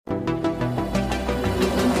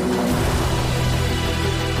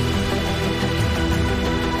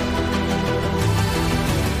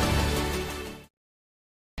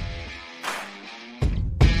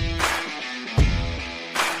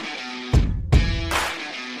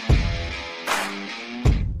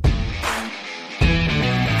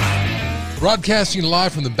Broadcasting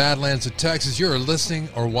live from the Badlands of Texas, you're listening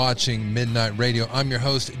or watching Midnight Radio. I'm your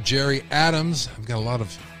host, Jerry Adams. I've got a lot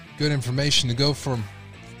of good information to go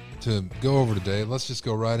over today. Let's just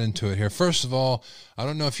go right into it here. First of all, I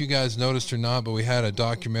don't know if you guys noticed or not, but we had a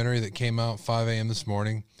documentary that came out 5 a.m. this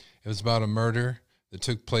morning. It was about a murder that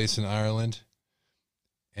took place in Ireland.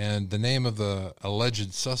 And the name of the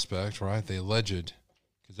alleged suspect, right? The alleged,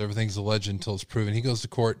 because everything's alleged until it's proven. He goes to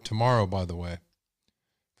court tomorrow, by the way,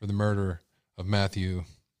 for the murder of Matthew,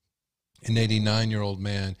 an 89-year-old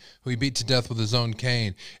man who he beat to death with his own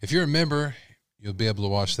cane. If you're a member, you'll be able to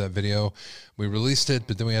watch that video. We released it,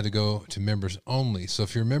 but then we had to go to members only. So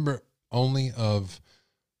if you're a member only of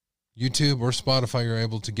YouTube or Spotify, you're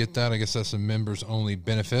able to get that. I guess that's a members only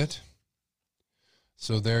benefit.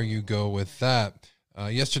 So there you go with that.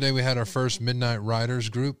 Yesterday we had our first Midnight Riders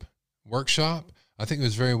group workshop. I think it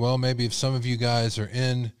was very well. Maybe if some of you guys are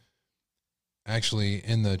actually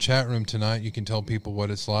in the chat room tonight, you can tell people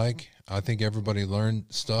what it's like. I think everybody learned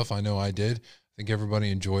stuff. I know I did. I think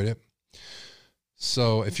everybody enjoyed it.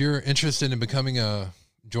 So if you're interested in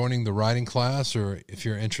joining the writing class, or if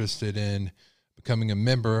you're interested in becoming a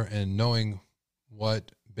member and knowing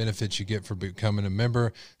what benefits you get for becoming a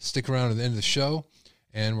member, stick around at the end of the show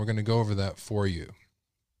and we're going to go over that for you.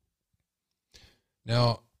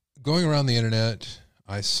 Now, going around the internet,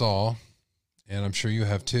 I saw, and I'm sure you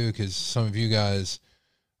have too, because some of you guys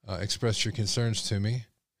expressed your concerns to me,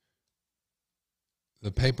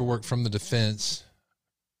 the paperwork from the defense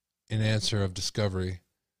in answer of discovery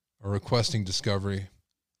or requesting discovery.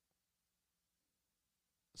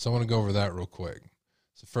 So I want to go over that real quick.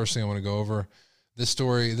 So first thing I want to go over, this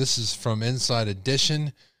story, this is from Inside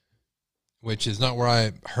Edition, which is not where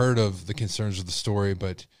I heard of the concerns of the story,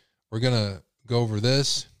 but we're going to go over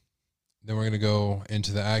this. Then we're going to go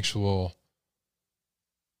into the actual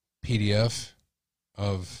PDF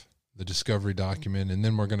of the discovery document, and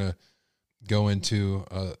then we're going to go into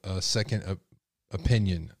a second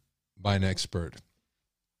opinion by an expert.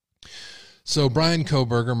 So, Brian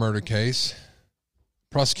Kohberger murder case.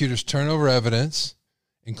 Prosecutors turn over evidence,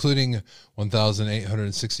 including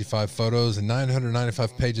 1,865 photos and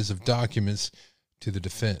 995 pages of documents, to the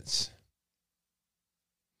defense.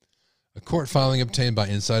 A court filing obtained by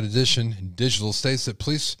Inside Edition Digital states that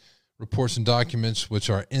police reports and documents which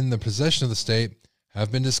are in the possession of the state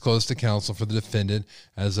have been disclosed to counsel for the defendant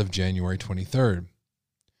as of January 23rd.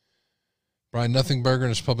 Brian Nothingberger and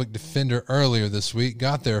his public defender earlier this week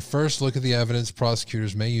got their first look at the evidence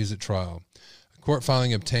prosecutors may use at trial. A court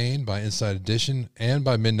filing obtained by Inside Edition and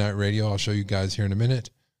by Midnight Radio. I'll show you guys here in a minute.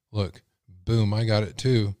 Look, boom, I got it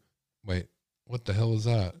too. Wait, what the hell is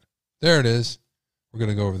that? There it is. We're going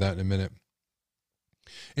to go over that in a minute.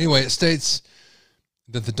 Anyway, it states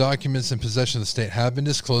that the documents in possession of the state have been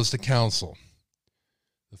disclosed to counsel.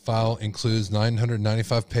 The file includes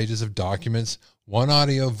 995 pages of documents, one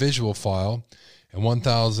audio-visual file, and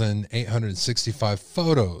 1,865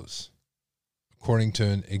 photos, according to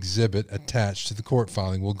an exhibit attached to the court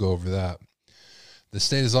filing. We'll go over that. The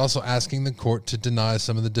state is also asking the court to deny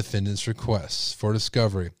some of the defendant's requests for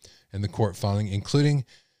discovery in the court filing, including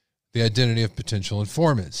the identity of potential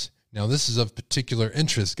informants. Now, this is of particular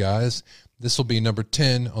interest, guys. This will be number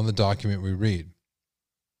 10 on the document we read.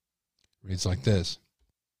 It reads like this.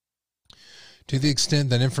 To the extent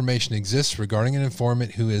that information exists regarding an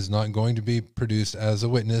informant who is not going to be produced as a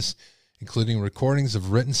witness, including recordings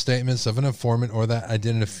of written statements of an informant or that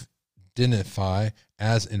identify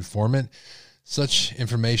as informant, such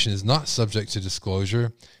information is not subject to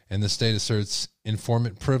disclosure, and the state asserts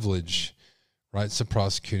informant privilege, writes the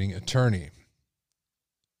prosecuting attorney.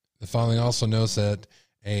 The filing also notes that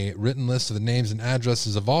a written list of the names and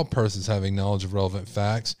addresses of all persons having knowledge of relevant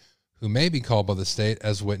facts who may be called by the state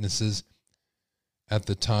as witnesses at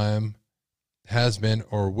the time has been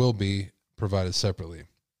or will be provided separately.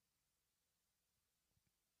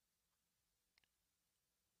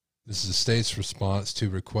 This is the state's response to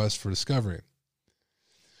requests for discovery.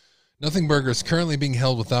 Nothingberger is currently being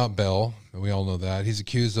held without bail. We all know that. He's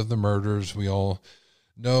accused of the murders. We all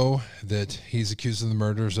know that he's accused of the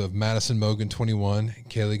murders of Madison Mogan, 21,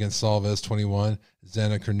 Kaylee Gonsalves, 21,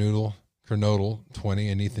 Xana Kernodle, 20,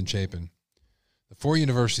 and Ethan Chapin. The 4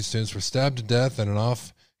 university students were stabbed to death at an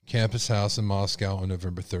off-campus house in Moscow on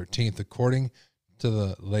November 13th, according to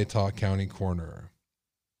the Latah County coroner.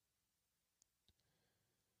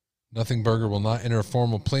 Nothingberger will not enter a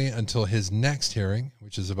formal plea until his next hearing,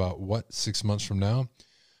 which is about, 6 months from now.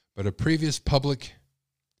 But a previous public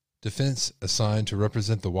defense assigned to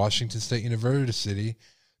represent the Washington State University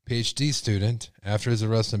PhD student after his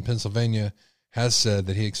arrest in Pennsylvania has said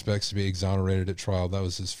that he expects to be exonerated at trial. That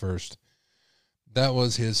was his first That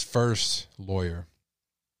was his first lawyer.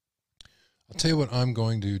 I'll tell you what I'm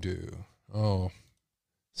going to do. Oh,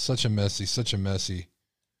 such a messy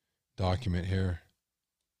document here.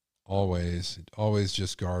 Always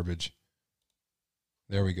just garbage.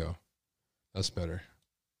 There we go. That's better.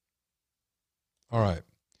 All right.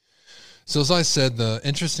 So as I said, the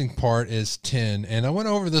interesting part is 10, and I went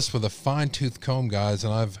over this with a fine-tooth comb, guys,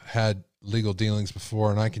 and I've had legal dealings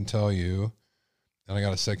before, and I can tell you, and I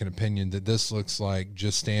got a second opinion, that this looks like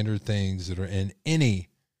just standard things that are in any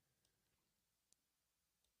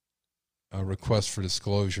request for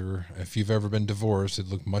disclosure. If you've ever been divorced, it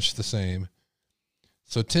looked much the same.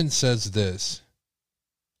 So 10 says this.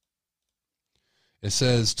 It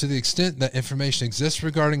says, to the extent that information exists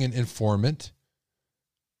regarding an informant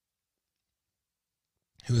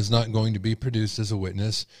who is not going to be produced as a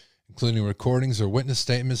witness, including recordings or witness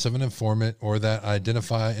statements of an informant or that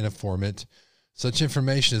identify an informant, such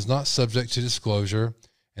information is not subject to disclosure,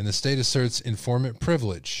 and the state asserts informant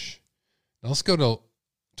privilege. Now let's go to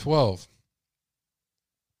 12.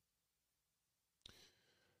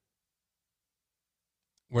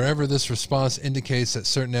 Wherever this response indicates that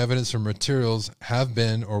certain evidence or materials have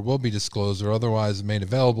been or will be disclosed or otherwise made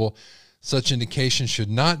available, such indication should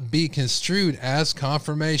not be construed as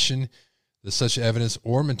confirmation that such evidence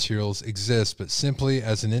or materials exist, but simply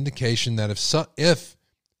as an indication that if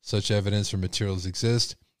such evidence or materials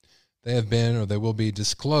exist, they have been or they will be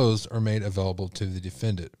disclosed or made available to the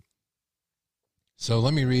defendant. So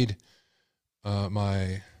let me read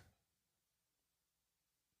my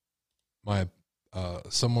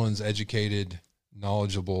someone's educated,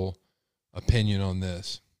 knowledgeable opinion on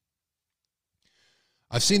this.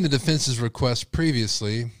 I've seen the defense's requests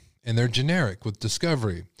previously, and they're generic with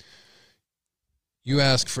discovery. You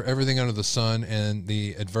ask for everything under the sun, and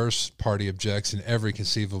the adverse party objects in every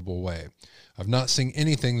conceivable way. I've not seen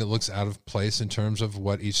anything that looks out of place in terms of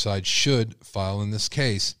what each side should file in this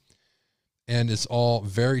case, and it's all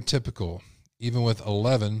very typical. Even with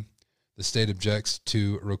 11, the state objects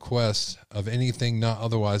to requests of anything not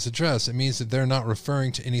otherwise addressed. It means that they're not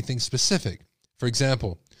referring to anything specific. For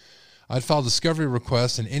example, I'd file discovery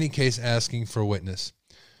requests in any case asking for a witness,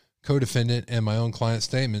 co-defendant, and my own client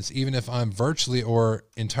statements, even if I'm virtually or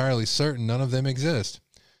entirely certain none of them exist.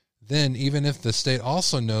 Then, even if the state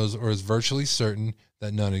also knows or is virtually certain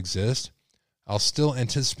that none exist, I'll still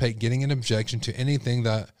anticipate getting an objection to anything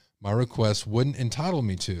that my request wouldn't entitle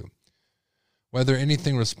me to, whether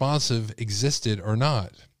anything responsive existed or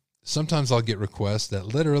not. Sometimes I'll get requests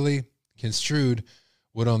that literally construed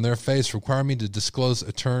would on their face require me to disclose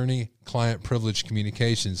attorney-client privilege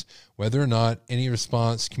communications, whether or not any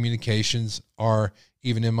response communications are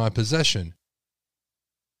even in my possession.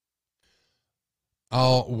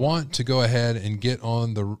 I'll want to go ahead and get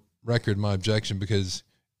on the record my objection because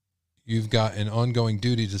you've got an ongoing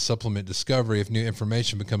duty to supplement discovery if new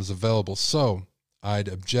information becomes available. So I'd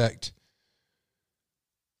object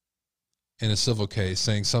in a civil case,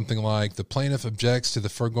 saying something like, the plaintiff objects to the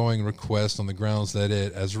foregoing request on the grounds that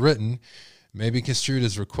it, as written, may be construed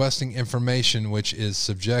as requesting information which is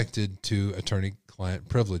subjected to attorney-client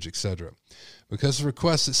privilege, etc. Because the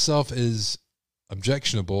request itself is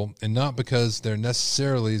objectionable and not because there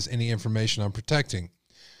necessarily is any information I'm protecting.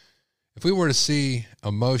 If we were to see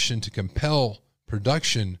a motion to compel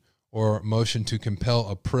production or a motion to compel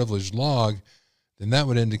a privileged log, then that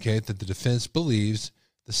would indicate that the defense believes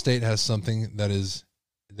the state has something that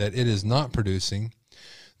it is not producing.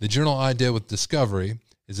 The general idea with discovery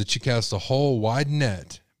is that you cast a whole wide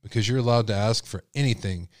net because you're allowed to ask for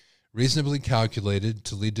anything reasonably calculated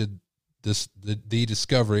to lead to the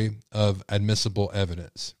discovery of admissible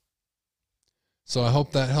evidence. So I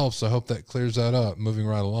hope that helps. I hope that clears that up. Moving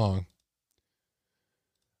right along.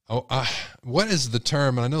 What is the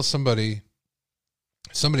term? And I know somebody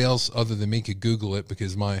else other than me could Google it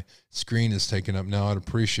because my screen is taken up now. I'd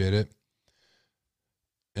appreciate it.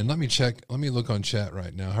 And let me check. Let me look on chat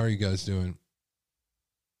right now. How are you guys doing?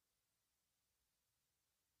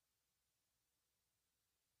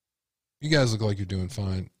 You guys look like you're doing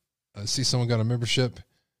fine. I see someone got a membership.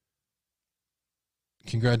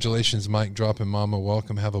 Congratulations, Mike. Dropping Mama.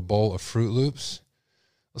 Welcome. Have a bowl of Fruit Loops.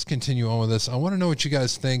 Let's continue on with this. I want to know what you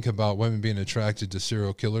guys think about women being attracted to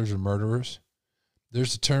serial killers or murderers.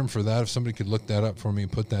 There's a term for that. If somebody could look that up for me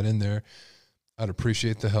and put that in there, I'd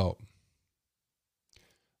appreciate the help.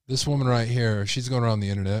 This woman right here, she's going around the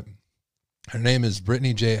internet. Her name is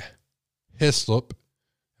Brittany J. Hislop.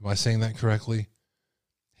 Am I saying that correctly?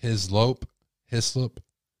 Hislop.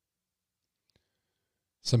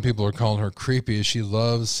 Some people are calling her creepy as she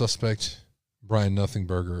loves suspect Brian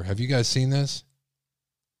Nothingburger. Have you guys seen this?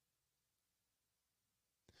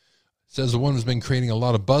 Says the woman has been creating a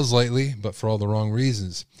lot of buzz lately, but for all the wrong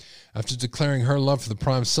reasons. After declaring her love for the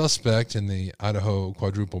prime suspect in the Idaho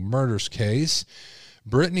quadruple murders case,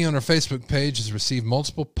 Brittany on her Facebook page has received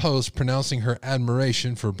multiple posts pronouncing her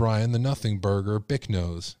admiration for Brian the Nothing Burger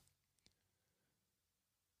Bicknose.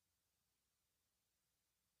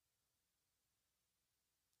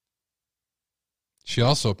 She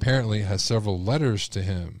also apparently has several letters to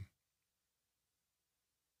him.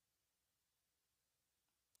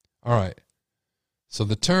 All right. So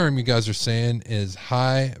the term you guys are saying is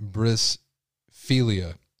hybristophilia.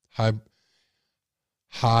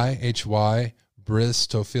 H-Y,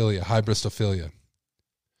 bristophilia. Hybristophilia.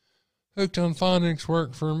 Hooked on phonics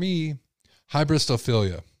work for me.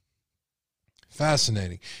 Hybristophilia.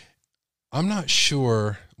 Fascinating. I'm not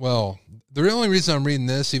sure. Well, the only reason I'm reading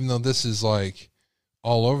this, even though this is like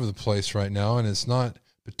all over the place right now, and it's not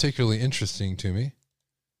particularly interesting to me.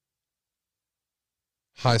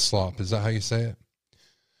 Hyslop, is that how you say it?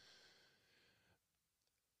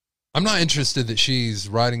 I'm not interested that she's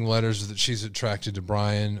writing letters, that she's attracted to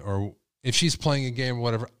Brian, or if she's playing a game or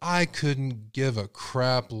whatever. I couldn't give a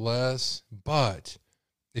crap less. But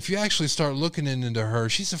if you actually start looking into her,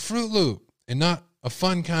 she's a Fruit Loop, and not a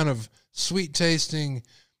fun kind of sweet tasting,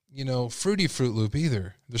 fruity Fruit Loop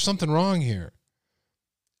either. There's something wrong here.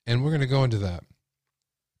 And we're going to go into that.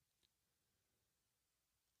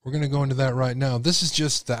 We're going to go into that right now. This is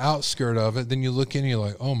just the outskirt of it. Then you look in and you're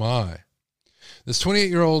like, oh my. This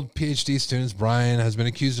 28-year-old PhD student, Brian, has been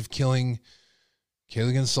accused of killing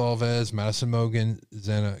Kayla Gonsalves, Madison Mogan,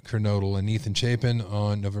 Xana Kernodle, and Ethan Chapin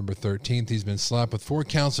on November 13th. He's been slapped with 4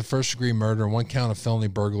 counts of first-degree murder and 1 count of felony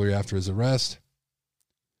burglary after his arrest.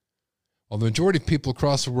 While the majority of people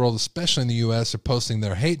across the world, especially in the U.S., are posting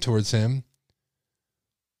their hate towards him,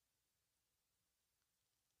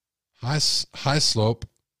 Hyslop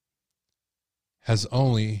has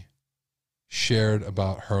only shared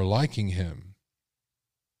about her liking him.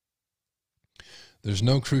 There's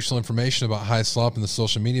no crucial information about Hyslop in the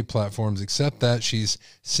social media platforms except that she's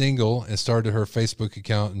single and started her Facebook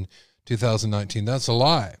account in 2019. That's a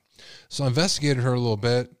lie. So I investigated her a little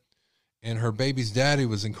bit, and her baby's daddy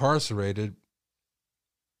was incarcerated,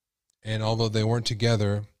 and although they weren't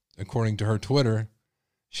together, according to her Twitter,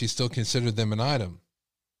 she still considered them an item.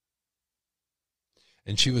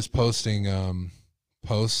 And she was posting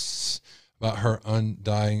posts about her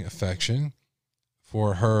undying affection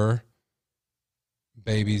for her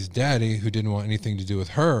baby's daddy, who didn't want anything to do with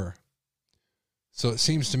her. So it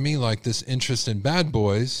seems to me like this interest in bad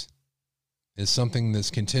boys is something that's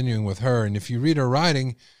continuing with her. And if you read her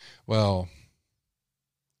writing, well,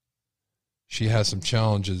 she has some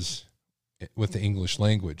challenges with the English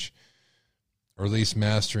language, or at least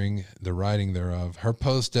mastering the writing thereof. Her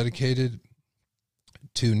post dedicated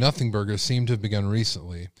to Nothing Burger seemed to have begun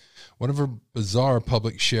recently. One of her bizarre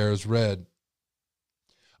public shares read,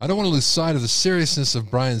 I don't want to lose sight of the seriousness of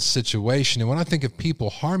Brian's situation, and when I think of people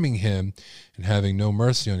harming him and having no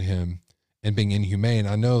mercy on him and being inhumane,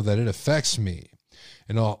 I know that it affects me.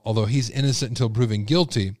 And although he's innocent until proven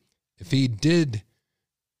guilty, if he did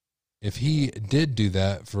do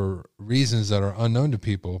that for reasons that are unknown to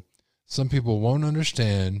people, some people won't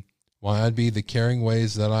understand why I'd be the caring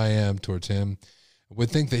ways that I am towards him. I would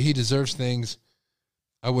think that he deserves things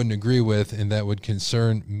I wouldn't agree with, and that would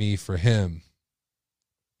concern me for him.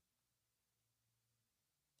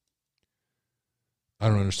 I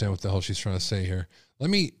don't understand what the hell she's trying to say here. Let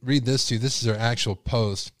me read this to you. This is her actual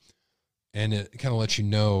post, and it kind of lets you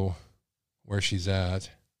know where she's at.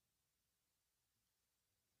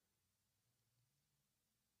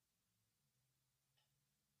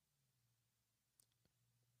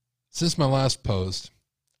 Since my last post,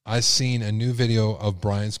 I've seen a new video of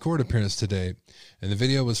Brian's court appearance today, and the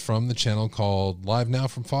video was from the channel called Live Now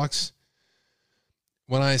from Fox.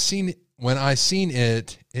 When I seen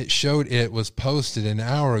it, it showed it was posted an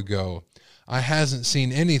hour ago. I hasn't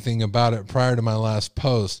seen anything about it prior to my last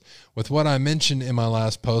post. With what I mentioned in my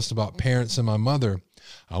last post about parents and my mother,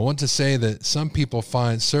 I want to say that some people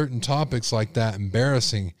find certain topics like that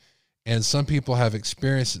embarrassing, and some people have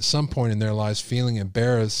experienced at some point in their lives feeling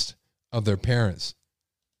embarrassed of their parents.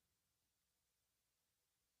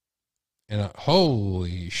 And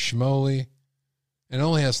holy schmoly, it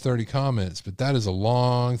only has 30 comments, but that is a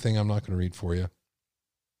long thing I'm not going to read for you.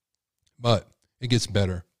 But it gets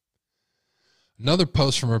better. Another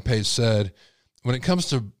post from her page said, when it comes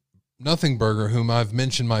to Nothing Burger, whom I've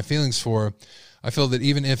mentioned my feelings for, I feel that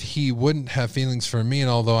even if he wouldn't have feelings for me, and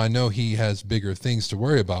although I know he has bigger things to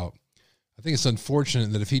worry about, I think it's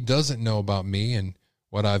unfortunate that if he doesn't know about me and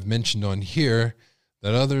what I've mentioned on here,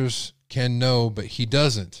 that others can know, but he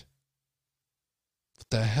doesn't. What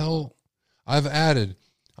the hell? I've added,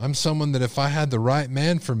 I'm someone that if I had the right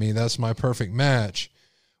man for me, that's my perfect match.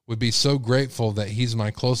 Would be so grateful that he's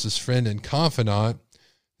my closest friend and confidant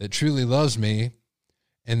that truly loves me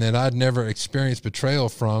and that I'd never experience betrayal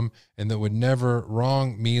from and that would never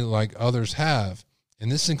wrong me like others have.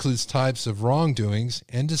 And this includes types of wrongdoings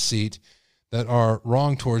and deceit that are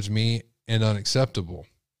wrong towards me and unacceptable.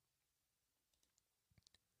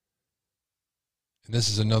 And this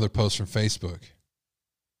is another post from Facebook.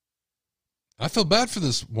 I feel bad for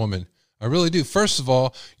this woman. I really do. First of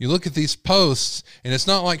all, you look at these posts, and it's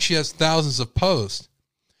not like she has thousands of posts.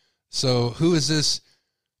 So who is this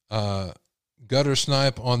gutter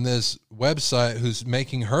snipe on this website who's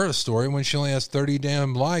making her a story when she only has 30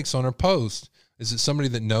 damn likes on her post? Is it somebody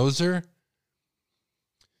that knows her?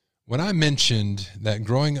 When I mentioned that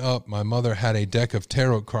growing up, my mother had a deck of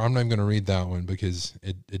tarot cards, I'm not even going to read that one because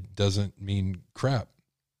it doesn't mean crap.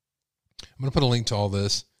 I'm going to put a link to all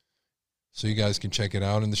this so you guys can check it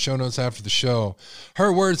out in the show notes after the show.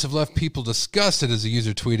 Her words have left people disgusted, as a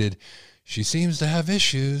user tweeted. She seems to have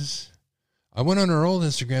issues. I went on her old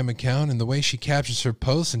Instagram account, and the way she captions her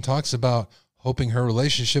posts and talks about hoping her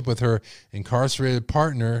relationship with her incarcerated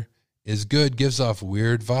partner is good gives off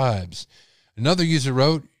weird vibes. Another user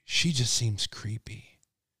wrote, she just seems creepy.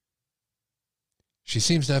 She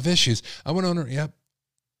seems to have issues. I went on her, yep.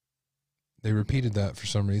 They repeated that for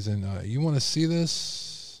some reason. You want to see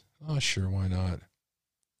this? Oh, sure, why not?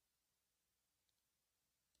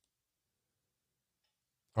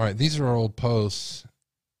 All right, these are our old posts.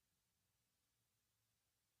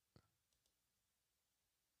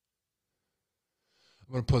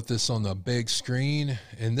 I'm going to put this on the big screen,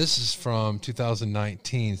 and this is from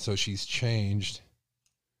 2019, so she's changed.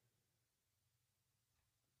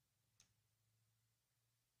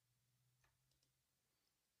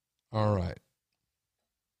 All right.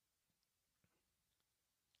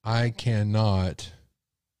 I cannot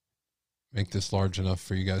make this large enough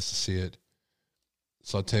for you guys to see it.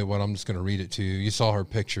 So I'll tell you what, I'm just going to read it to you. You saw her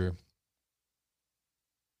picture.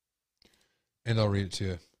 And I'll read it to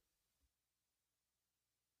you.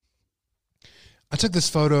 I took this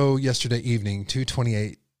photo yesterday evening,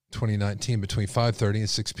 2/28/2019, between 5:30 and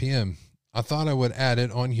 6 p.m. I thought I would add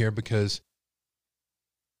it on here because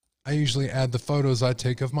I usually add the photos I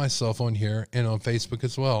take of myself on here and on Facebook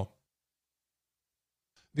as well.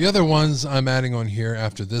 The other ones I'm adding on here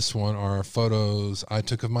after this one are photos I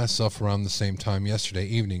took of myself around the same time yesterday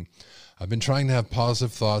evening. I've been trying to have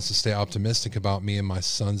positive thoughts to stay optimistic about me and my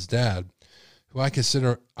son's dad, who I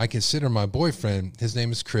consider my boyfriend. His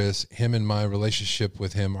name is Chris. Him and my relationship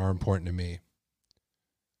with him are important to me.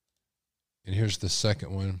 And here's the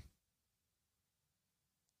second one.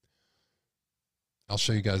 I'll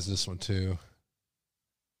show you guys this one too.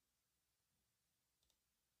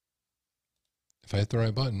 If I hit the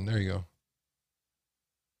right button, there you go.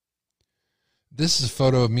 This is a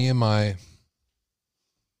photo of me and my...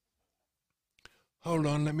 Hold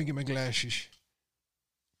on, let me get my glasses.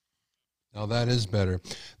 Now that is better.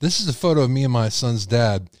 This is a photo of me and my son's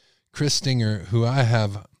dad, Chris Stinger, who I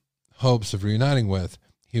have hopes of reuniting with.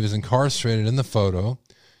 He was incarcerated in the photo.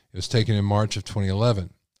 It was taken in March of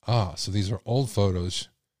 2011. So these are old photos.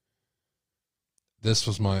 This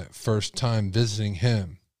was my first time visiting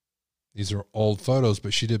him. These are old photos,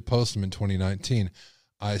 but she did post them in 2019.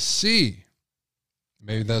 I see.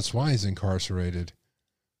 Maybe that's why he's incarcerated.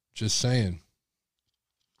 Just saying.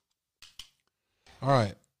 All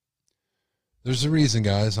right. There's a reason,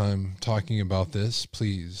 guys, I'm talking about this.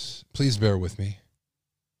 Please bear with me.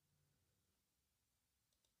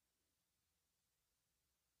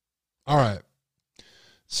 All right.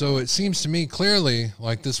 So it seems to me clearly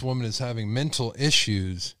like this woman is having mental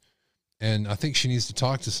issues, and I think she needs to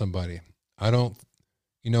talk to somebody. I don't,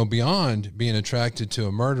 beyond being attracted to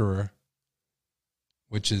a murderer,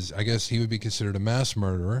 which is, I guess he would be considered a mass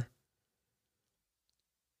murderer.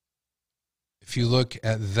 If you look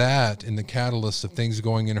at that in the catalyst of things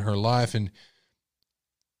going in her life and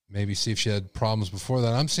maybe see if she had problems before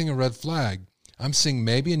that, I'm seeing a red flag. I'm seeing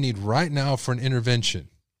maybe a need right now for an intervention.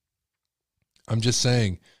 I'm just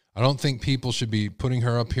saying, I don't think people should be putting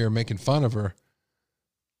her up here making fun of her.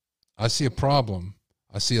 I see a problem.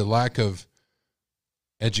 I see a lack of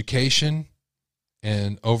education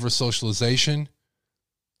and over-socialization.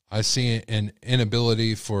 I see an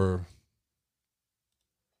inability for,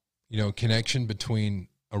 connection between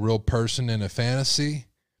a real person and a fantasy.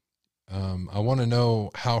 I want to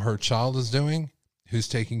know how her child is doing, who's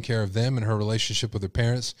taking care of them and her relationship with her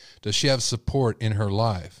parents. Does she have support in her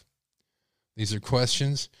life? These are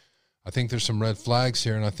questions. I think there's some red flags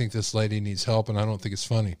here, and I think this lady needs help, and I don't think it's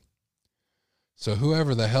funny. So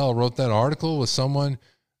whoever the hell wrote that article was someone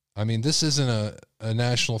I mean, this isn't a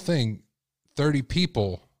national thing. 30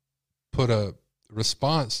 people put a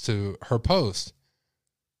response to her post.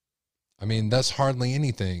 I mean, that's hardly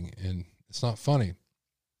anything, and it's not funny.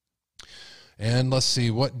 And let's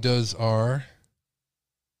see, what does our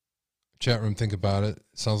chat room think about it?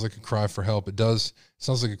 Sounds like a cry for help. It does.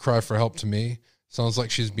 Sounds like a cry for help to me. Sounds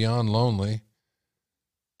like she's beyond lonely.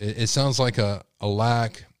 It sounds like a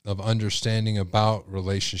lack of understanding about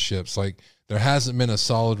relationships. Like there hasn't been a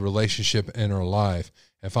solid relationship in her life.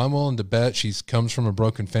 If I'm willing to bet she comes from a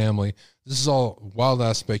broken family, this is all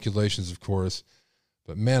wild-ass speculations, of course,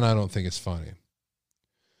 but man, I don't think it's funny.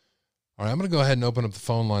 All right, I'm going to go ahead and open up the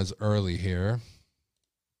phone lines early here.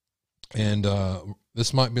 And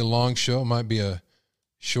this might be a long show, might be a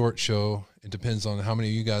short show. It depends on how many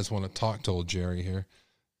of you guys want to talk to old Jerry here.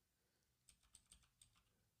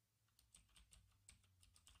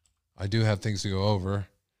 I do have things to go over.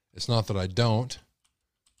 It's not that I don't,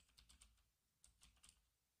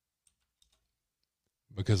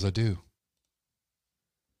 because I do.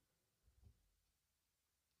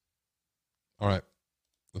 All right.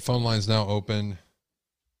 The phone line's now open.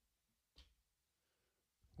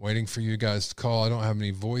 Waiting for you guys to call. I don't have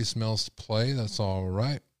any voicemails to play. That's all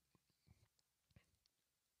right.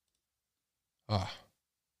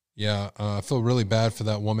 Yeah, I feel really bad for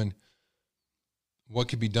that woman. What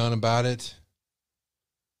could be done about it?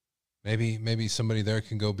 Maybe somebody there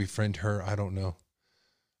can go befriend her. I don't know.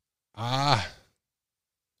 I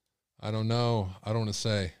don't know. I don't want to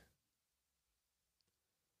say.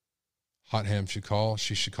 Hot Ham should call.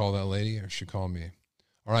 She should call that lady, or should call me.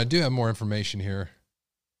 All right, I do have more information here.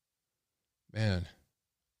 Man.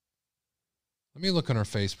 Let me look on her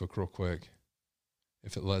Facebook real quick,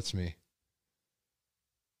 if it lets me.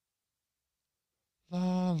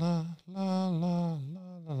 La la la la la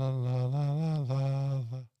la la la la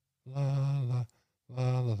la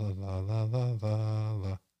la la la la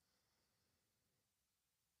la.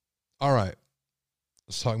 All right,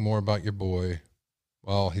 let's talk more about your boy.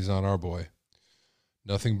 Well, he's not our boy.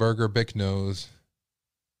 Nothing Burger, Bick Nose.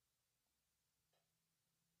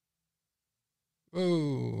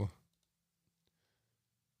 Oh.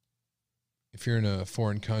 If you're in a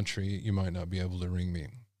foreign country, you might not be able to ring me.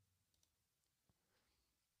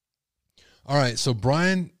 All right, so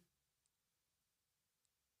Brian.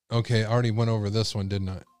 Okay, I already went over this one, didn't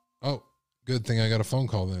I? Oh, good thing I got a phone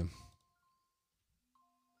call then.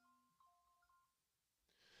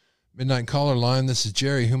 Midnight Caller Line, this is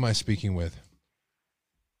Jerry. Who am I speaking with?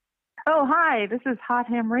 Oh, hi, this is Hot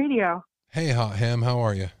Ham Radio. Hey, Hot Ham, how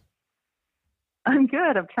are you? I'm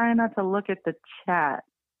good. I'm trying not to look at the chat.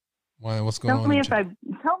 Why? What's going on? Tell me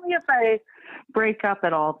if I break up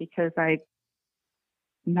at all, because I'm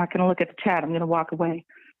not going to look at the chat. I'm going to walk away.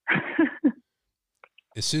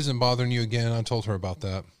 Is Susan bothering you again? I told her about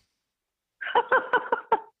that.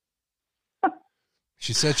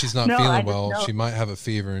 She said she's not feeling well. She might have a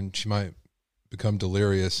fever and she might become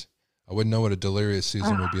delirious. I wouldn't know what a delirious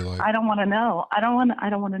Susan would be like. I don't want to know. I don't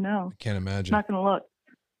want to know. I can't imagine. I'm not going to look.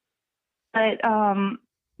 But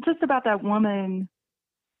just about that woman,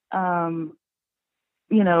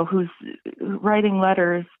 who's writing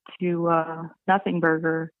letters to Nothing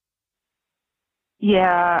Burger.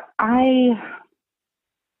 Yeah, I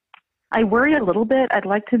worry a little bit. I'd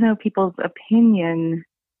like to know people's opinion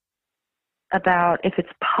about if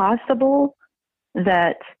it's possible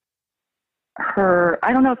that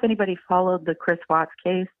I don't know if anybody followed the Chris Watts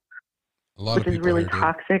case, which is really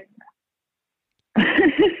toxic.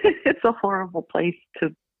 It's a horrible place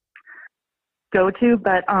to go to,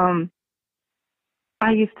 but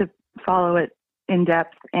I used to follow it in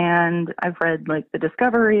depth, and I've read like the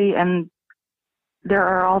discovery, and there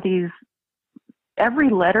are all these, every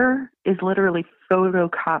letter is literally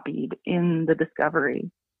photocopied in the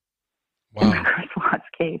discovery. Wow. In the Chris Watts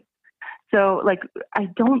case. So, like, I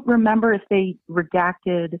don't remember if they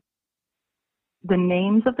redacted the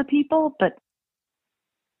names of the people, but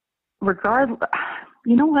regardless,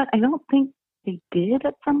 you know what? I don't think they did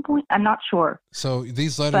at some point. I'm not sure. So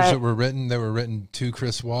these letters that were written, they were written to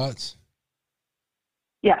Chris Watts?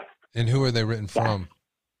 Yes. And who are they written from?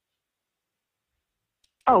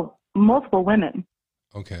 Oh, multiple women.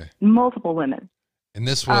 Okay. Multiple women. And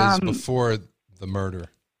this was before the murder?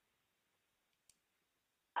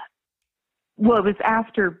 Well, it was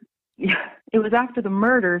after the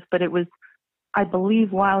murders, but it was, I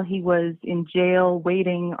believe, while he was in jail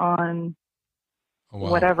waiting on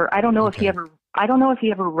whatever. I don't know if he ever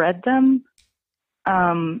read them.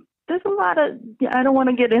 There's a lot of, I don't want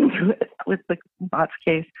to get into it with the Watts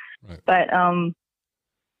case, right. But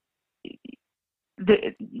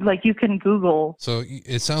like you can Google. So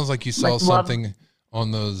it sounds like you saw something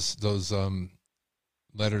on those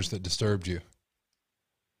letters that disturbed you?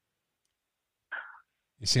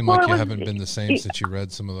 You seem like you haven't been the same since you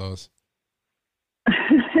read some of those.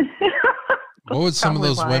 What would some of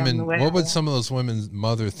those women? What would some of those women's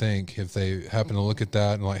mother think if they happen to look at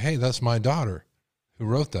that and like, hey, that's my daughter who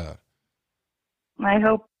wrote that? I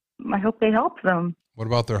hope they help them. What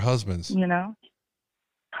about their husbands? You know.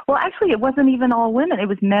 Well, actually, it wasn't even all women. It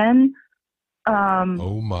was men.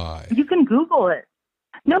 Oh my! You can Google it.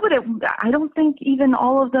 No, but I don't think even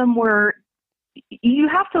all of them were. You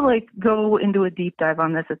have to like go into a deep dive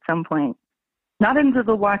on this at some point. Not into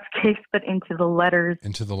the Watts case, but into the letters.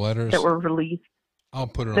 Into the letters that were released. I'll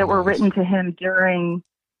put it that were written to him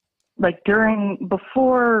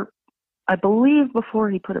before, I believe, before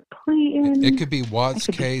he put a plea in. It could be Watts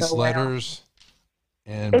case letters,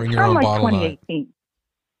 and it's bring your own like bottle of 2018.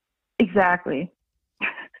 Exactly.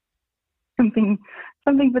 something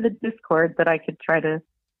for the Discord that I could try to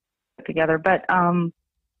put together, but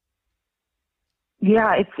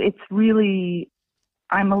yeah, it's really.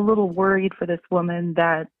 I'm a little worried for this woman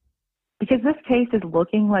because this case is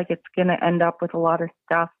looking like it's going to end up with a lot of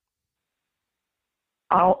stuff.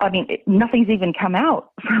 Nothing's even come out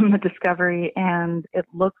from the discovery, and it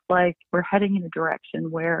looks like we're heading in a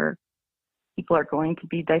direction where people are going to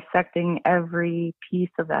be dissecting every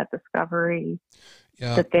piece of that discovery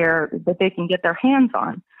that they can get their hands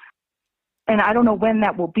on. And I don't know when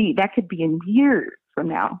that will be. That could be in years from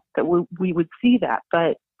now that we would see that,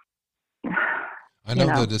 but. I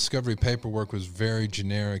know the discovery paperwork was very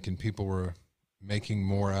generic and people were making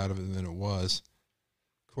more out of it than it was.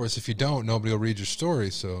 Of course, if you don't, nobody will read your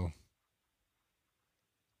story, so.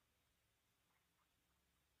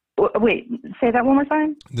 Wait, say that one more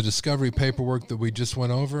time? The discovery paperwork that we just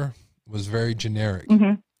went over was very generic.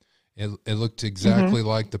 Mm-hmm. It looked exactly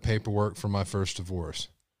like the paperwork for my first divorce.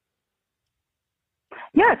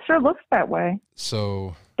 Yeah, it sure looks that way.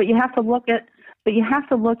 So. But you have to look at,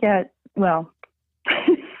 well,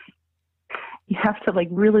 you have to like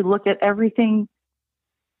really look at everything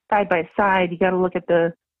side by side. You got to look at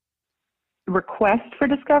the request for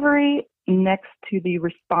discovery next to the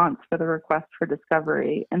response for the request for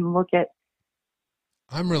discovery, and look at.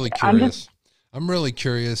 I'm really curious. I'm really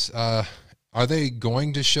curious. Are they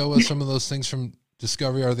going to show us some of those things from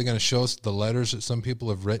discovery? Are they going to show us the letters that some people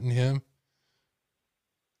have written him?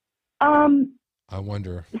 I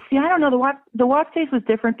wonder. See, I don't know. The Watts case was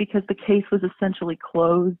different because the case was essentially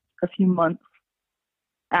closed a few months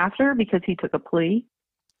after because he took a plea.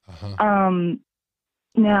 Uh-huh.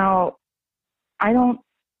 Now, I'm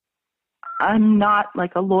not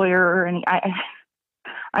like a lawyer or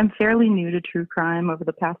I'm fairly new to true crime over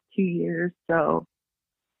the past 2 years. So,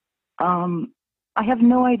 I have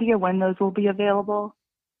no idea when those will be available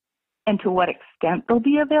and to what extent they'll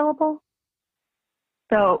be available.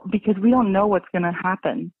 So, because we don't know what's going to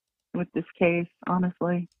happen with this case,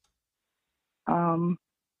 honestly. We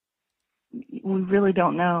really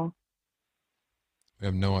don't know. We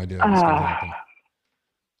have no idea what's going to happen.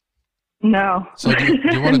 No. So do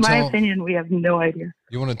you want to In my opinion, we have no idea.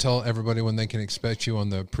 You want to tell everybody when they can expect you on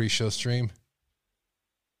the pre-show stream?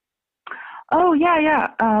 Oh, yeah.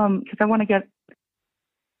 Because I want to get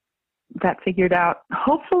that figured out.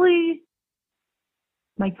 Hopefully,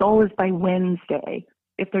 my goal is by Wednesday.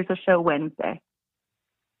 If there's a show Wednesday.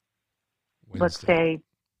 Let's say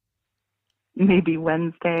maybe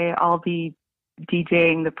Wednesday, I'll be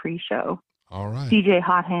DJing the pre-show. All right. DJ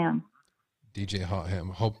Hot Ham. DJ Hot Ham.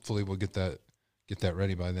 Hopefully we'll get that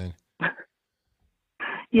ready by then.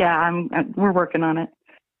 Yeah, we're working on it.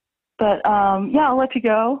 But yeah, I'll let you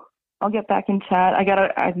go. I'll get back in chat.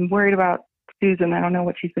 I'm worried about Susan. I don't know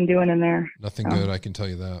what she's been doing in there. Nothing good, I can tell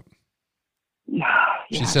you that. Yeah.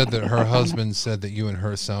 She said that her husband said that you and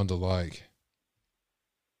her sound alike.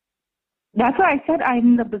 That's why I said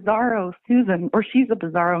I'm the bizarro Susan, or she's the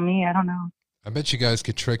bizarro me. I don't know. I bet you guys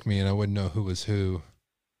could trick me and I wouldn't know who was who.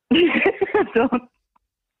 Don't.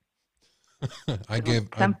 I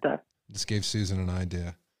just gave Susan an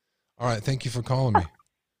idea. All right. Thank you for calling me.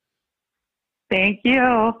 Thank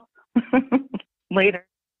you. Later.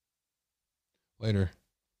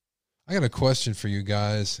 I got a question for you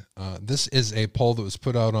guys. This is a poll that was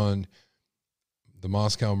put out on the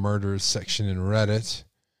Moscow Murders section in Reddit,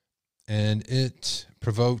 and it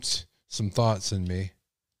provoked some thoughts in me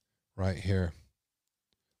right here.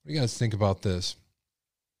 What do you guys think about this?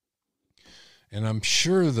 And I'm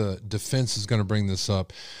sure the defense is going to bring this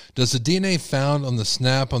up. Does the DNA found on the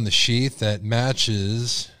snap on the sheath that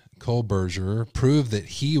matches Kohlberger prove that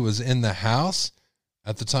he was in the house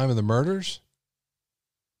at the time of the murders?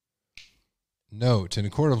 Note, in a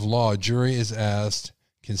court of law, a jury is asked,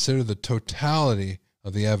 consider the totality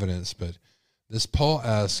of the evidence, but this poll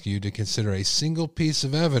asks you to consider a single piece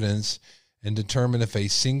of evidence and determine if a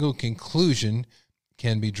single conclusion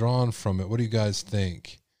can be drawn from it. What do you guys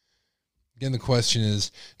think? Again, the question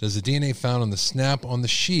is, does the DNA found on the snap on the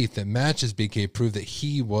sheath that matches BK prove that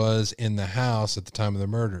he was in the house at the time of the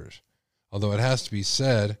murders? Although it has to be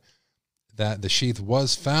said that the sheath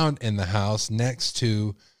was found in the house next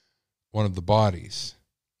to one of the bodies.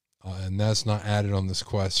 And that's not added on this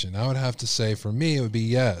question. I would have to say, for me, it would be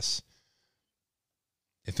yes.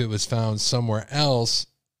 If it was found somewhere else,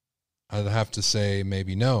 I'd have to say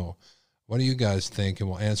maybe no. What do you guys think? And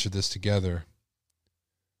we'll answer this together.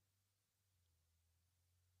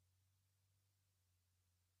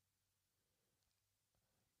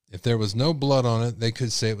 If there was no blood on it, they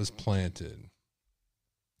could say it was planted.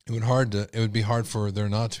 It would be hard for there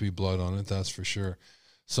not to be blood on it, that's for sure.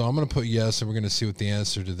 So I'm going to put yes, and we're going to see what the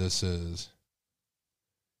answer to this is.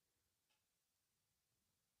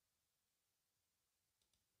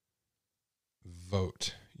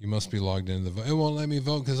 Vote. You must be logged into the vote. It won't let me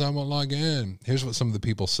vote because I won't log in. Here's what some of the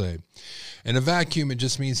people say. In a vacuum, it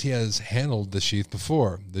just means he has handled the sheath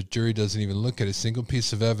before. The jury doesn't even look at a single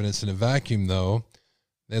piece of evidence in a vacuum, though.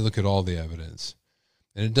 They look at all the evidence.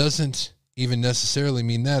 And it doesn't even necessarily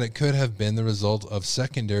mean that. It could have been the result of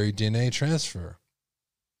secondary DNA transfer.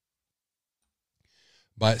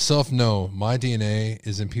 By itself, no. My DNA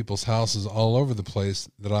is in people's houses all over the place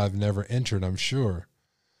that I've never entered, I'm sure.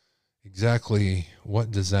 Exactly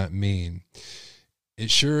what does that mean? It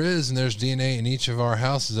sure is, and there's DNA in each of our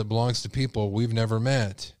houses that belongs to people we've never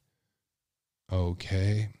met.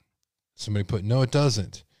 Okay. Somebody put, no, it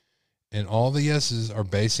doesn't. And all the yeses are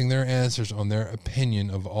basing their answers on their opinion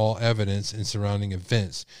of all evidence and surrounding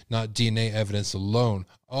events, not DNA evidence alone.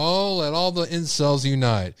 Oh, let all the incels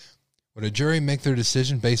unite. Would a jury make their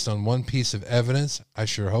decision based on one piece of evidence? I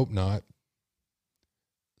sure hope not.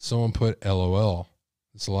 Someone put LOL.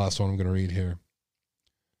 It's the last one I'm going to read here.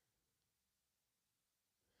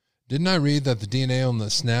 Didn't I read that the DNA on the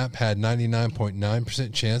snap had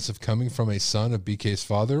 99.9% chance of coming from a son of BK's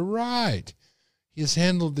father? Right. He has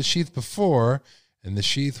handled the sheath before, and the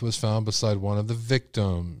sheath was found beside one of the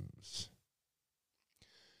victims.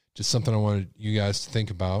 Just something I wanted you guys to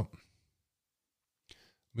think about.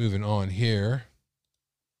 Moving on here.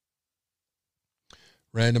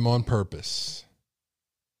 Random on purpose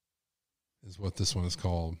is what this one is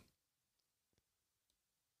called.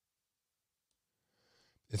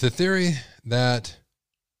 If the theory that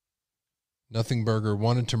Nothing Burger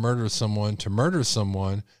wanted to murder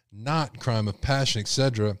someone, not crime of passion,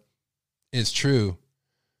 etc., is true,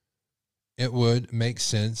 it would make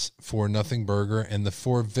sense for Nothing Burger and the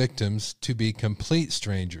 4 victims to be complete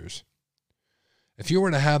strangers. If you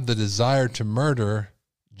were to have the desire to murder,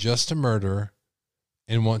 just to murder,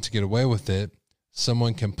 and want to get away with it,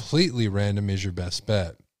 someone completely random is your best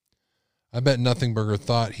bet. I bet Nothing Burger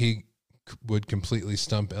thought he would completely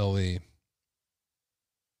stump LE.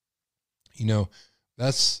 You know,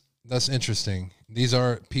 that's interesting. These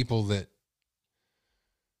are people that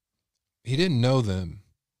he didn't know them,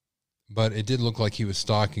 but it did look like he was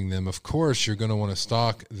stalking them. Of course, you're going to want to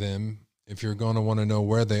stalk them if you're going to want to know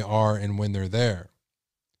where they are and when they're there.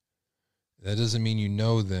 That doesn't mean you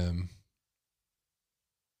know them.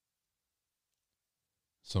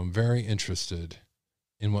 So I'm very interested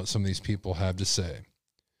in what some of these people have to say.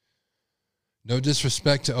 No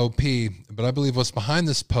disrespect to OP, but I believe what's behind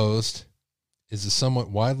this post is a somewhat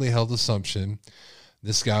widely held assumption.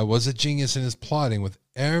 This guy was a genius in his plotting, with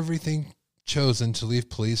everything chosen to leave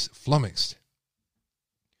police flummoxed.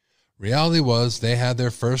 Reality was they had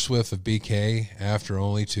their first whiff of BK after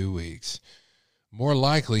only 2 weeks. More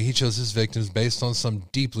likely, he chose his victims based on some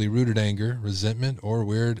deeply rooted anger, resentment, or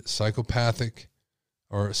weird psychopathic,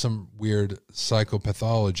 or some weird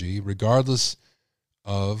psychopathology, regardless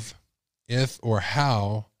of if or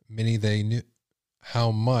how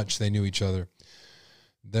much they knew each other.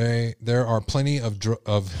 There are plenty of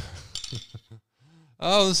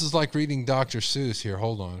oh, this is like reading Dr. Seuss here.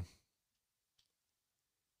 Hold on.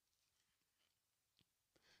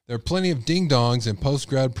 There are plenty of ding-dongs in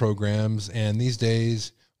post-grad programs, and these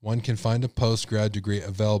days one can find a post-grad degree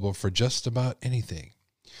available for just about anything.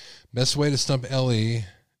 Best way to stump LE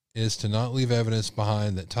is to not leave evidence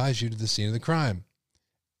behind that ties you to the scene of the crime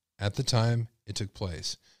at the time it took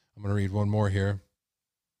place. I'm going to read one more here.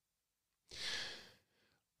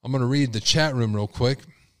 I'm going to read the chat room real quick.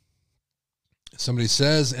 Somebody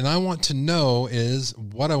says, what I want to know is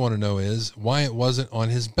why it wasn't on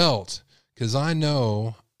his belt. Because I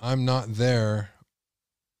know I'm not there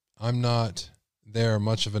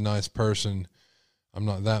much of a nice person. I'm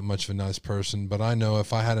not that much of a nice person, but I know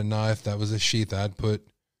if I had a knife that was a sheath, I'd put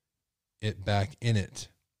it back in it.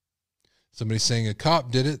 Somebody's saying a cop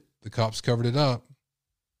did it. The cops covered it up.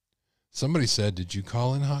 Somebody said, did you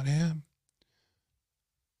call in Hot Ham?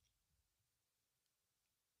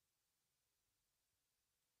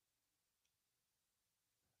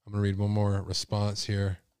 I'm going to read one more response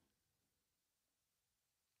here.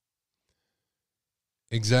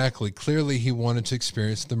 Exactly. Clearly, he wanted to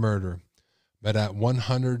experience the murder, but at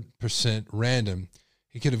 100% random,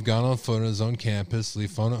 he could have gone on foot on his own campus,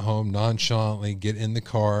 leave phone at home, nonchalantly get in the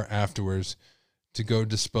car afterwards to go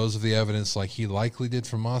dispose of the evidence like he likely did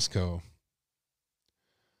from Moscow.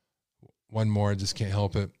 One more, I just can't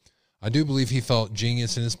help it. I do believe he felt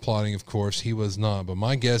genius in his plotting. Of course, he was not, but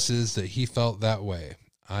my guess is that he felt that way.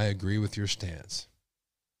 I agree with your stance.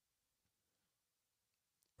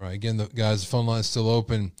 All right, again, guys, the phone line is still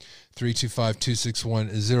open,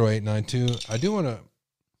 325-261-0892. I do want to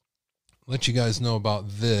let you guys know about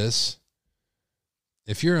this.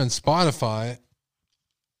 If you're on Spotify,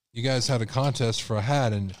 you guys had a contest for a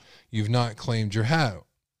hat, and you've not claimed your hat.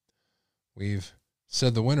 We've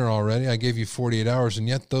said the winner already. I gave you 48 hours, and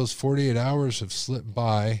yet those 48 hours have slipped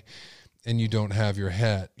by, and you don't have your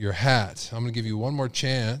hat. I'm going to give you one more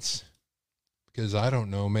chance because I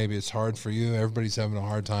don't know. Maybe it's hard for you. Everybody's having a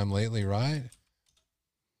hard time lately, right?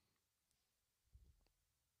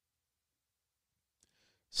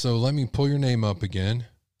 So let me pull your name up again.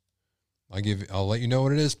 I'll let you know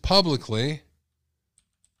what it is publicly.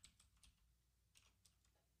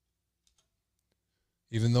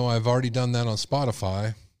 Even though I've already done that on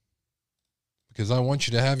Spotify, because I want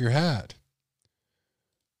you to have your hat.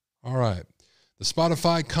 All right. The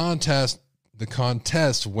Spotify contest, the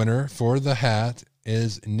contest winner for the hat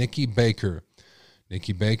is Nikki Baker.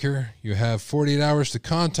 Nikki Baker, you have 48 hours to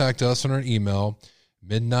contact us on our email,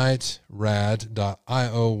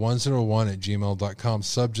 midnightrad.io101@gmail.com.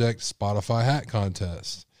 Subject, Spotify hat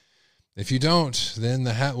contest. If you don't, then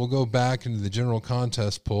the hat will go back into the general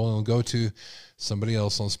contest pool and it'll go to somebody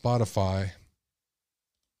else on Spotify.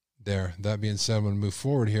 There. That being said, I'm going to move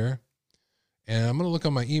forward here. And I'm going to look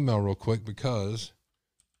on my email real quick because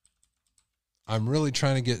I'm really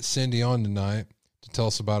trying to get Cindy on tonight to tell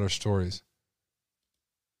us about her stories.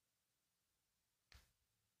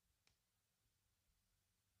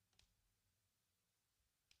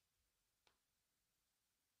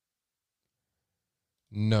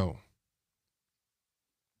 No.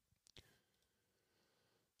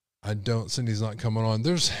 I don't. Cindy's not coming on.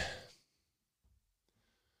 There's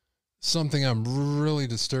something I'm really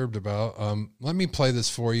disturbed about. Let me play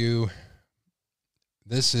this for you.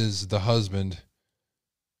 This is the husband.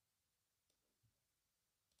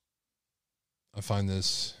 I find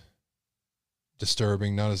this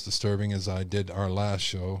disturbing, not as disturbing as I did our last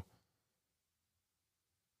show.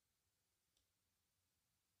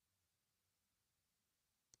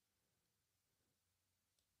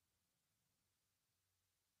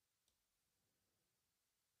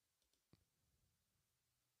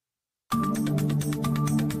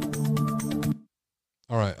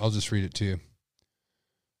 All right, I'll just read it to you.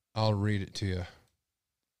 I'll read it to you.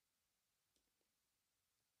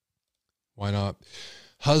 Why not?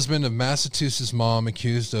 Husband of Massachusetts mom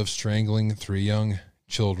accused of strangling 3 young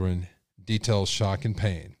children. Details shock and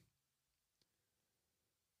pain.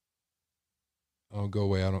 Oh, go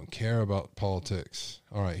away. I don't care about politics.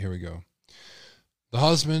 All right, here we go. The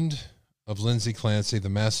husband of Lindsay Clancy, the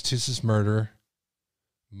Massachusetts mother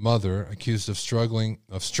accused of strangling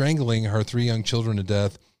her 3 young children to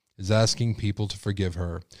death, is asking people to forgive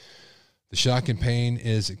her. The shock and pain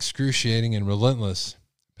is excruciating and relentless,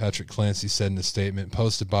 Patrick Clancy said in a statement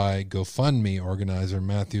posted by GoFundMe organizer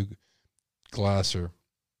Matthew Glasser.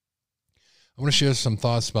 I want to share some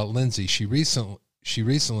thoughts about Lindsay. She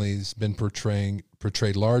recently has been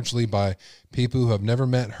portrayed largely by people who have never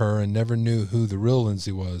met her and never knew who the real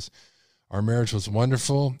Lindsay was. Our marriage was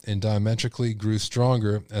wonderful and diametrically grew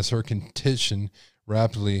stronger as her condition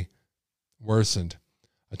rapidly worsened.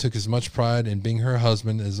 I took as much pride in being her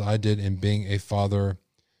husband as I did in being a father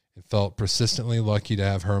and felt persistently lucky to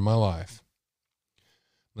have her in my life.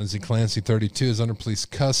 Lindsay Clancy, 32, is under police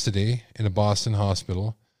custody in a Boston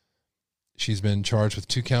hospital. She's been charged with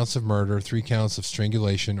 2 counts of murder, 3 counts of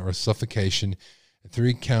strangulation or suffocation, and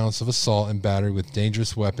 3 counts of assault and battery with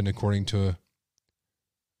dangerous weapon, according to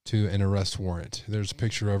an arrest warrant. There's a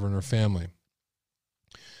picture of her and her family.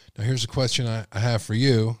 Now, here's a question I have for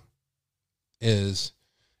you is,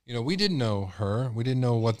 we didn't know her. We didn't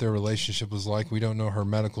know what their relationship was like. We don't know her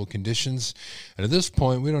medical conditions. And at this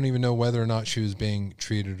point, we don't even know whether or not she was being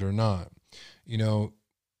treated or not.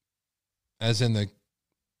 As in the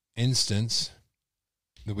instance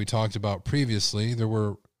that we talked about previously, there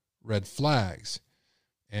were red flags.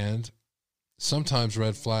 And sometimes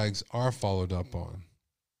red flags are followed up on.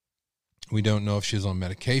 We don't know if she's on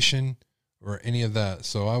medication or any of that.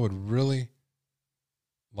 So I would really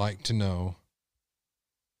like to know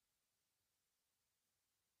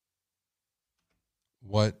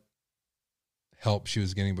what help she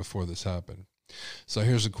was getting before this happened. So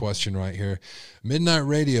here's a question right here. Midnight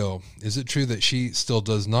Radio, is it true that she still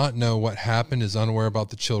does not know what happened, is unaware about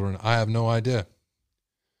the children? I have no idea.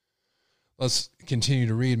 Let's continue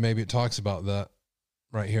to read. Maybe it talks about that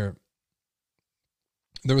right here.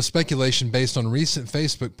 There was speculation based on recent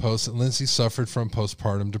Facebook posts that Lindsay suffered from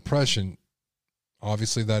postpartum depression.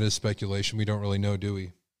 Obviously, that is speculation. We don't really know, do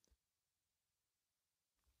we?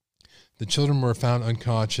 The children were found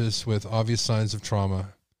unconscious with obvious signs of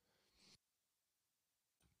trauma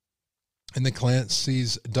in the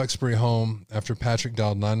Clancy's Duxbury home after Patrick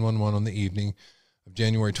dialed 911 on the evening of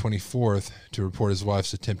January 24th to report his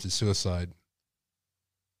wife's attempted suicide.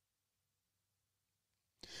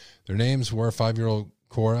 Their names were 5-year-old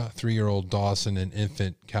Cora, 3-year-old Dawson, and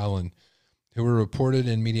infant Callan, who were reported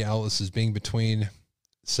in media outlets as being between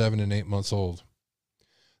 7 and 8 months old.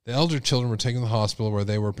 The elder children were taken to the hospital where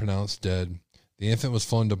they were pronounced dead. The infant was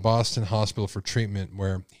flown to Boston Hospital for treatment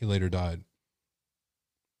where he later died.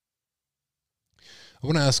 I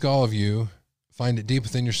want to ask all of you, find it deep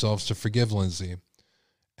within yourselves to forgive Lindsay,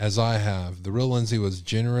 as I have. The real Lindsay was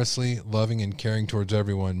generously loving and caring towards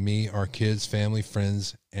everyone, me, our kids, family,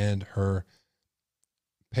 friends, and her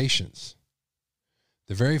patients.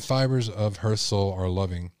 The very fibers of her soul are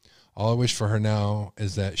loving. All I wish for her now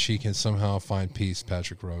is that she can somehow find peace,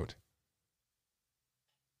 Patrick wrote.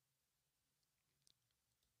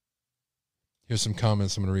 Here's some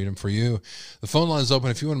comments. I'm going to read them for you. The phone line is open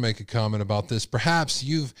if you want to make a comment about this. Perhaps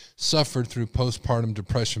you've suffered through postpartum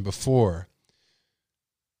depression before.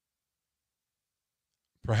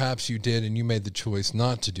 Perhaps you did and you made the choice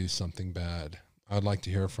not to do something bad. I'd like to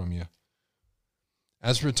hear from you.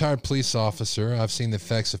 As a retired police officer, I've seen the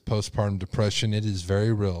effects of postpartum depression. It is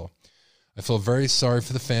very real. I feel very sorry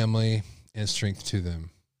for the family and strength to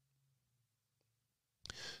them.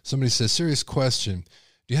 Somebody says, serious question.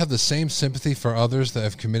 Do you have the same sympathy for others that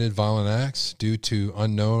have committed violent acts due to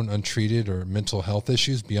unknown, untreated, or mental health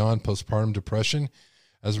issues beyond postpartum depression?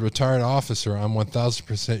 As a retired officer, I'm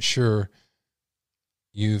 1,000% sure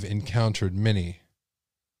you've encountered many.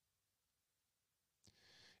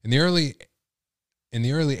 In the early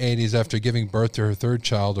 80s, after giving birth to her third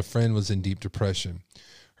child, a friend was in deep depression.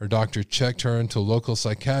 Her doctor checked her into a local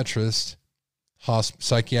psychiatric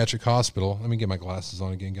hospital. Let me get my glasses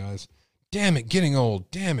on again, guys. Damn it, getting old.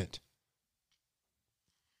 Damn it.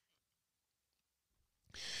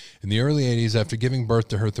 In the early 80s, after giving birth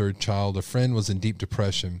to her third child, a friend was in deep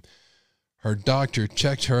depression. Her doctor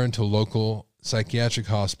checked her into a local psychiatric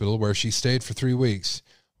hospital where she stayed for 3 weeks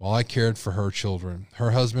while I cared for her children.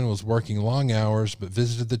 Her husband was working long hours but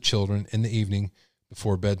visited the children in the evening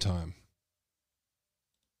before bedtime.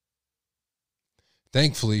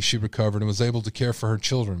 Thankfully, she recovered and was able to care for her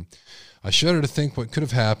children. I shudder to think what could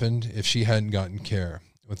have happened if she hadn't gotten care.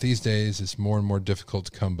 With these days, it's more and more difficult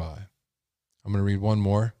to come by. I'm going to read one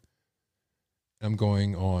more. I'm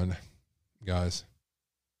going on, guys.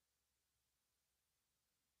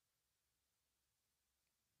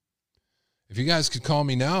 If you guys could call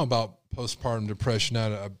me now about postpartum depression,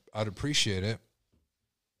 I'd appreciate it.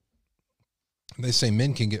 They say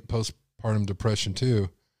men can get postpartum depression too.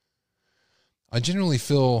 I generally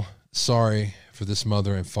feel sorry for this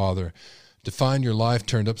mother and father. To find your life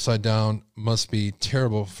turned upside down must be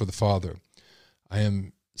terrible for the father. I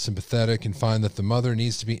am sympathetic and find that the mother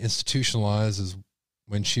needs to be institutionalized, as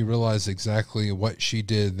when she realizes exactly what she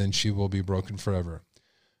did, then she will be broken forever.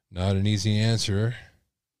 Not an easy answer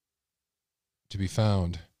to be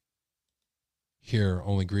found. Here,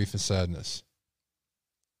 only grief and sadness.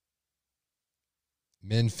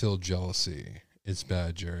 Men feel jealousy. It's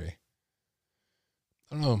bad, Jerry.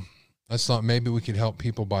 I don't know. I just thought maybe we could help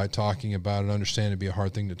people by talking about it. I understand it'd be a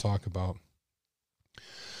hard thing to talk about.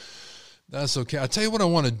 That's okay. I'll tell you what I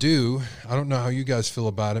want to do. I don't know how you guys feel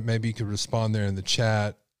about it. Maybe you could respond there in the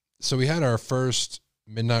chat. So we had our first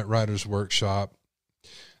Midnight Riders workshop.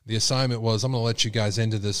 The assignment was, I'm going to let you guys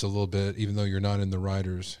into this a little bit, even though you're not in the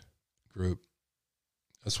Riders group.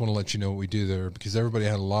 I just want to let you know what we do there because everybody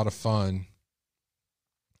had a lot of fun.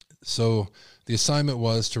 So the assignment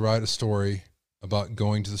was to write a story about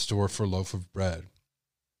going to the store for a loaf of bread.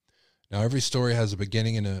 Now, every story has a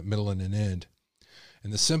beginning and a middle and an end.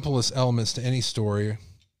 And the simplest elements to any story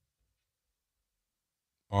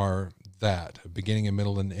are that, a beginning, a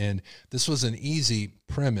middle, and an end. This was an easy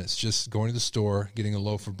premise, just going to the store, getting a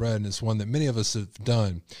loaf of bread, and it's one that many of us have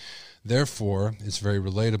done. Therefore, it's very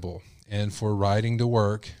relatable. And for writing to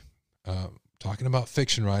work, talking about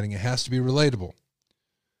fiction writing, it has to be relatable.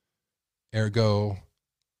 Ergo,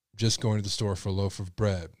 just going to the store for a loaf of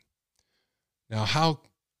bread. Now, how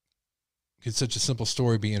could such a simple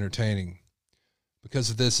story be entertaining? Because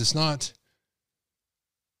of this, it's not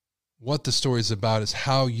what the story is about, is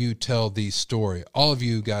how you tell the story. All of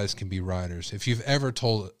you guys can be writers. If you've ever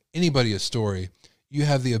told anybody a story, you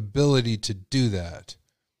have the ability to do that.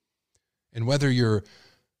 And whether you're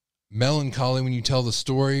melancholy when you tell the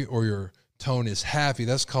story or your tone is happy,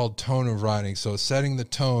 that's called tone of writing. So setting the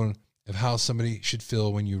tone of how somebody should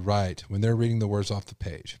feel when you write, when they're reading the words off the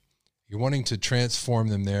page. You're wanting to transform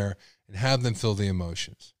them there and have them feel the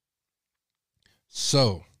emotions.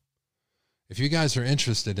 So, if you guys are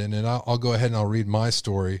interested in it, I'll go ahead and I'll read my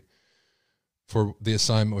story for the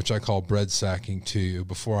assignment, which I call bread sacking, to you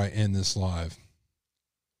before I end this live.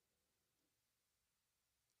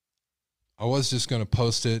 I was just going to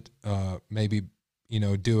post it, maybe,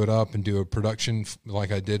 do it up and do a production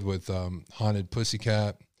like I did with Haunted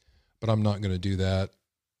Pussycat, but I'm not going to do that.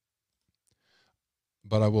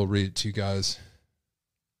 But I will read it to you guys.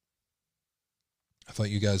 I thought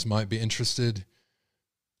you guys might be interested.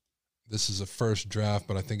 This is a first draft,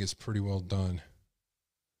 but I think it's pretty well done.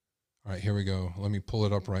 All right, here we go. Let me pull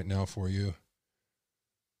it up right now for you.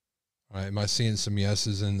 All right, am I seeing some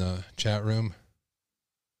yeses in the chat room?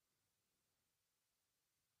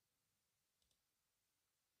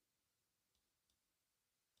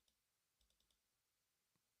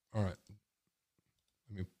 All right,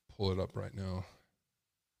 let me pull it up right now.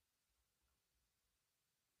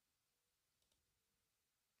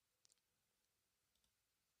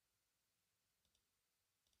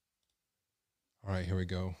 All right, here we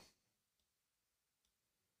go.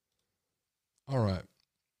 All right.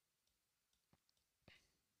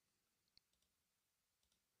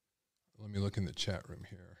 Let me look in the chat room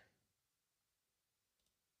here.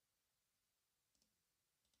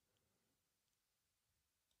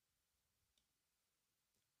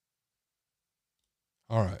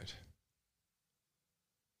 All right.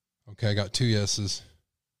 Okay, I got 2 yeses.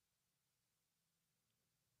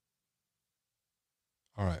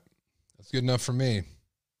 All right. That's good enough for me.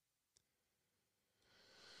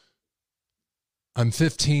 I'm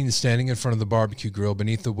 15, standing in front of the barbecue grill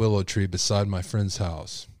beneath the willow tree beside my friend's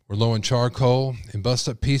house. We're low on charcoal and bust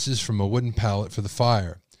up pieces from a wooden pallet for the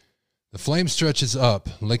fire. The flame stretches up,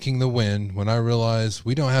 licking the wind, when I realize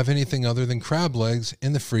we don't have anything other than crab legs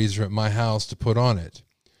in the freezer at my house to put on it.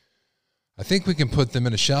 I think we can put them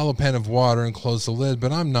in a shallow pan of water and close the lid,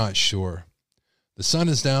 but I'm not sure. The sun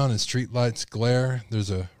is down and streetlights glare.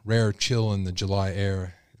 There's a rare chill in the July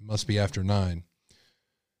air. It must be after 9.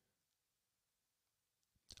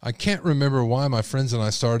 I can't remember why my friends and I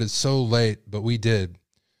started so late, but we did.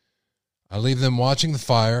 I leave them watching the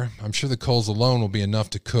fire. I'm sure the coals alone will be enough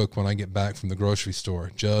to cook when I get back from the grocery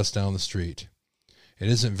store, just down the street. It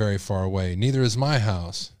isn't very far away. Neither is my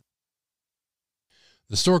house.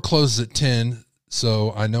 The store closes at 10,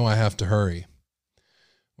 so I know I have to hurry.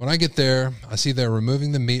 When I get there, I see they're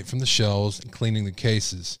removing the meat from the shelves and cleaning the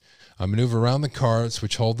cases. I maneuver around the carts,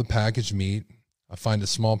 which hold the packaged meat. I find a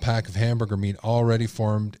small pack of hamburger meat already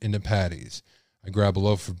formed into patties. I grab a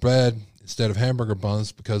loaf of bread instead of hamburger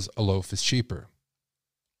buns because a loaf is cheaper.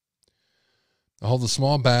 I hold the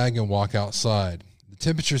small bag and walk outside. The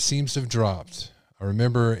temperature seems to have dropped. I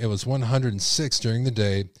remember it was 106 during the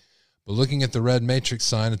day, but looking at the red matrix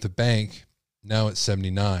sign at the bank, now it's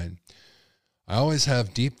 79. I always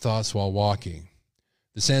have deep thoughts while walking.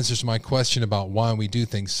 This answers my question about why we do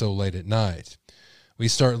things so late at night. We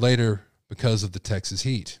start later because of the Texas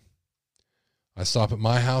heat. I stop at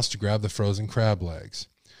my house to grab the frozen crab legs.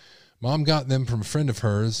 Mom got them from a friend of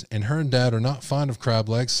hers, and her and Dad are not fond of crab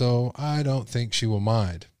legs, so I don't think she will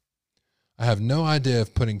mind. I have no idea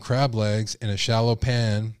if putting crab legs in a shallow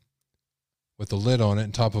pan with a lid on it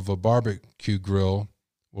on top of a barbecue grill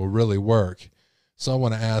will really work, so I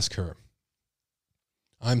want to ask her.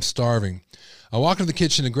 I'm starving. I walk into the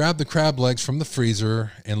kitchen to grab the crab legs from the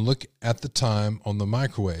freezer and look at the time on the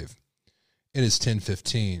microwave. It is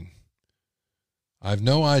 10:15. I have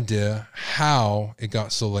no idea how it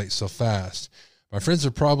got so late so fast. My friends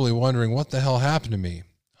are probably wondering what the hell happened to me.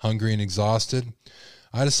 Hungry and exhausted,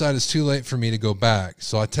 I decide it's too late for me to go back,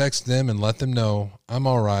 so I text them and let them know I'm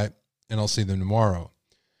all right and I'll see them tomorrow.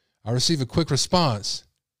 I receive a quick response.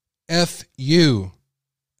 F you!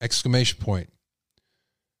 Exclamation point.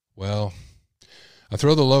 Well, I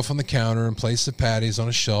throw the loaf on the counter and place the patties on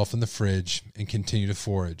a shelf in the fridge and continue to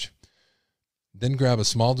forage. Then grab a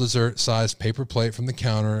small dessert-sized paper plate from the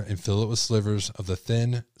counter and fill it with slivers of the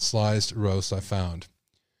thin, sliced roast I found.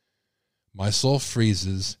 My soul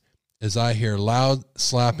freezes as I hear loud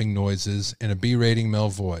slapping noises and a berating male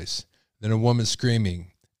voice, then a woman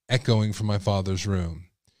screaming, echoing from my father's room.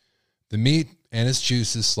 The meat and its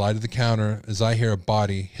juices slide to the counter as I hear a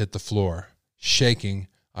body hit the floor. Shaking,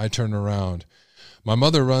 I turn around. My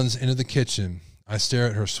mother runs into the kitchen. I stare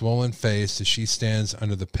at her swollen face as she stands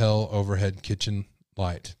under the pale overhead kitchen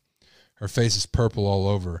light. Her face is purple all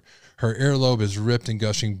over. Her earlobe is ripped and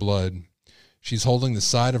gushing blood. She's holding the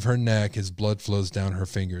side of her neck as blood flows down her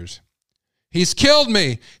fingers. "He's killed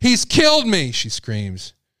me! He's killed me!" she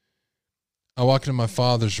screams. I walk into my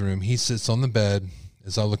father's room. He sits on the bed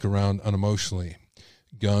as I look around unemotionally.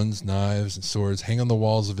 Guns, knives, and swords hang on the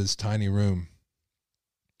walls of his tiny room.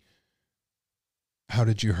 "How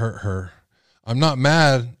did you hurt her?" "I'm not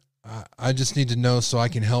mad. I just need to know so I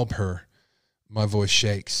can help her." My voice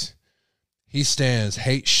shakes. He stands,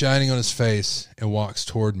 hate shining on his face, and walks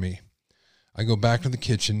toward me. I go back to the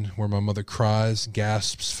kitchen where my mother cries,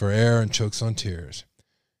 gasps for air, and chokes on tears.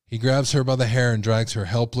 He grabs her by the hair and drags her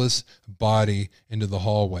helpless body into the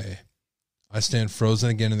hallway. I stand frozen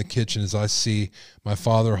again in the kitchen as I see my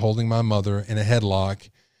father holding my mother in a headlock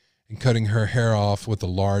and cutting her hair off with a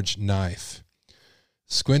large knife.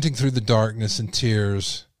 Squinting through the darkness and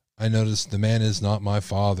tears, I notice the man is not my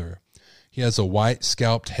father. He has a white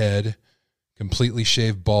scalped head, completely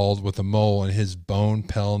shaved bald with a mole in his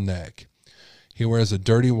bone-pale neck. He wears a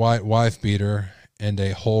dirty white wife-beater and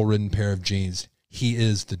a hole-ridden pair of jeans. He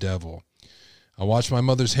is the devil. I watch my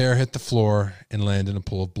mother's hair hit the floor and land in a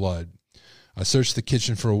pool of blood. I search the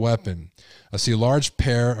kitchen for a weapon. I see a large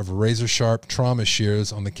pair of razor-sharp trauma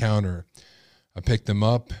shears on the counter. I pick them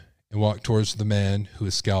up and walk towards the man who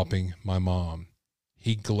is scalping my mom.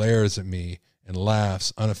 He glares at me and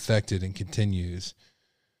laughs, unaffected, and continues.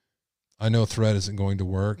 I know a threat isn't going to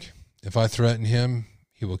work. If I threaten him,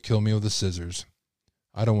 he will kill me with the scissors.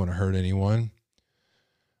 I don't want to hurt anyone.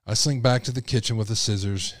 I slink back to the kitchen with the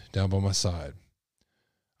scissors down by my side.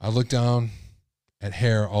 I look down at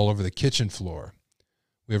hair all over the kitchen floor.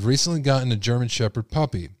 We have recently gotten a German Shepherd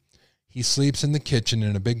puppy. He sleeps in the kitchen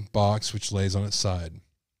in a big box which lays on its side.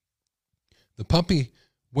 The puppy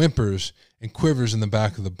whimpers and quivers in the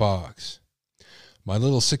back of the box. My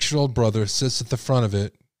little 6-year-old brother sits at the front of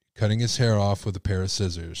it, cutting his hair off with a pair of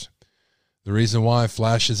scissors. The reason why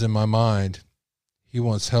flashes in my mind. He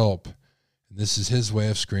wants help, and this is his way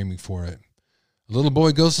of screaming for it. A little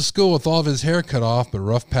boy goes to school with all of his hair cut off, but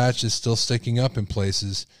rough patches still sticking up in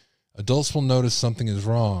places. Adults will notice something is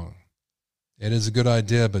wrong. It is a good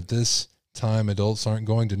idea, but this time adults aren't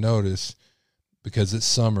going to notice because it's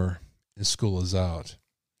summer and school is out.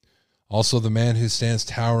 Also, the man who stands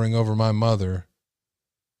towering over my mother,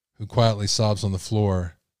 who quietly sobs on the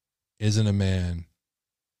floor, isn't a man.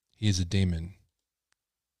 He is a demon.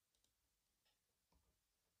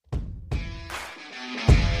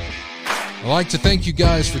 I'd like to thank you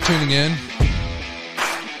guys for tuning in.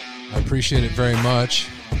 I appreciate it very much.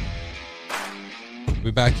 We'll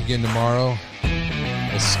be back again tomorrow.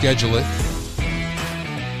 I'll schedule it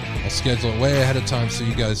way ahead of time so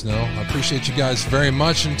you guys know. I appreciate you guys very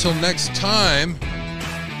much. Until next time,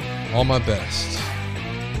 all my best.